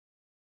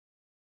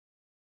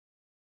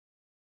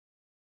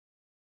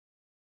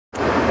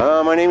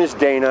My name is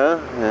Dana,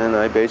 and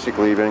I've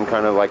basically been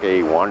kind of like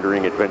a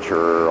wandering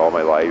adventurer all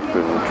my life,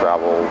 and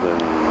traveled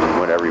and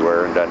went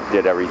everywhere and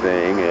did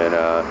everything, and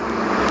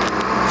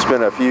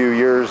spent a few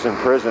years in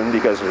prison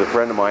because a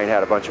friend of mine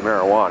had a bunch of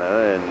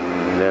marijuana, and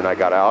then I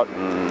got out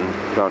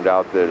and found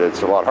out that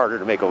it's a lot harder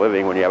to make a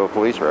living when you have a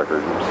police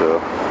record. So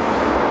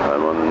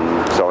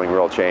I'm selling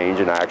real change,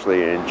 and I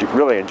actually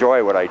really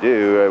enjoy what I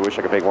do. I wish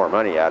I could make more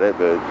money at it,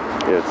 but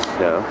it's,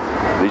 you know,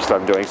 at least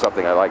I'm doing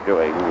something I like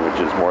doing, which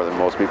is more than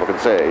most people can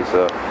say.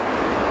 So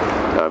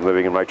I'm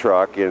living in my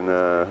truck, and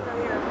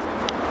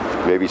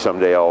maybe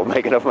someday I'll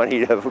make enough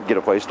money to get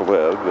a place to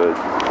live, but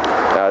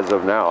as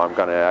of now I'm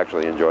kind of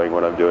actually enjoying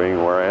what I'm doing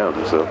and where I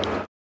am.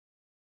 So.